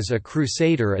circuit as a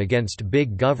crusader against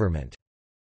big government.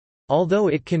 Although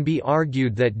it can be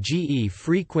argued that GE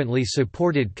frequently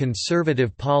supported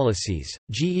conservative policies,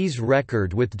 GE's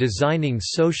record with designing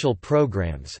social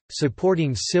programs,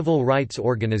 supporting civil rights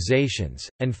organizations,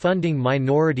 and funding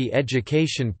minority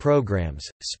education programs,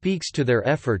 speaks to their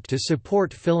effort to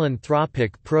support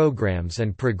philanthropic programs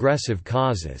and progressive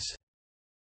causes.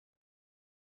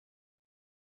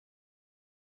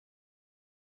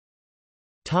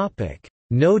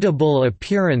 Notable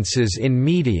appearances in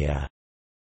media.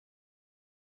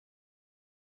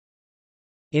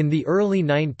 In the early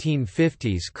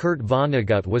 1950s, Kurt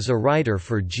Vonnegut was a writer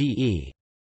for GE.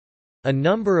 A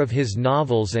number of his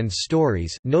novels and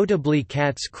stories, notably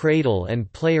Cat's Cradle and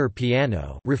Player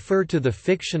Piano, refer to the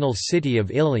fictional city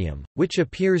of Ilium, which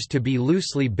appears to be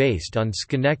loosely based on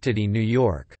Schenectady, New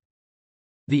York.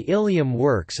 The Ilium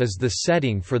Works is the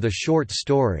setting for the short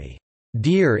story,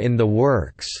 Deer in the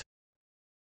Works.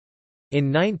 In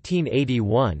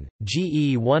 1981,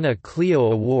 GE won a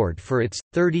Clio Award for its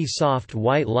 30 soft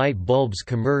white light bulbs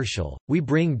commercial, "We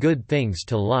Bring Good Things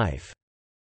to Life."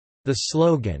 The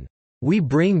slogan, "We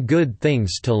Bring Good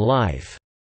Things to Life,"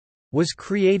 was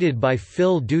created by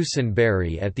Phil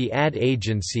Dusenberry at the ad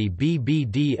agency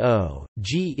BBDO.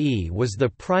 GE was the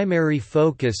primary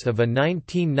focus of a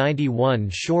 1991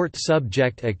 Short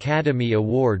Subject Academy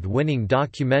Award-winning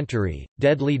documentary,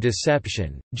 Deadly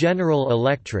Deception, General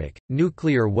Electric,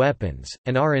 Nuclear Weapons,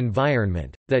 and Our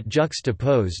Environment, that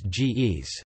juxtaposed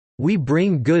GE's "We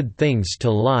Bring Good Things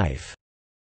to Life"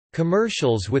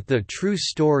 commercials with the true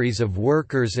stories of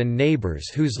workers and neighbors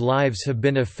whose lives have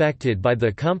been affected by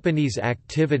the company's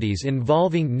activities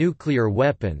involving nuclear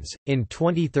weapons. In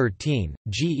 2013,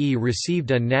 GE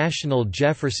received a National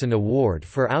Jefferson Award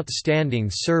for outstanding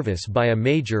service by a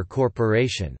major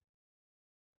corporation.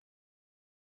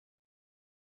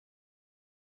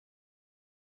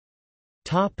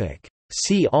 Topic: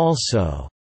 See also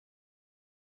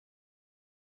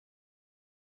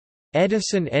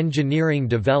Edison Engineering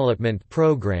Development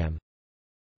Program,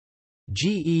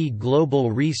 GE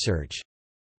Global Research,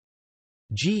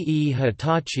 GE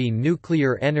Hitachi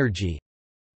Nuclear Energy,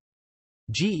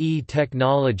 GE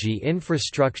Technology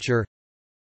Infrastructure,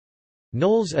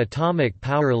 Knowles Atomic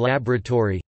Power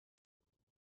Laboratory.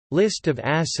 List of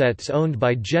assets owned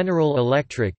by General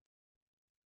Electric.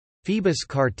 Phoebus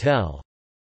Cartel.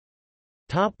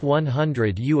 Top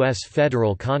 100 U.S.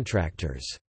 federal contractors.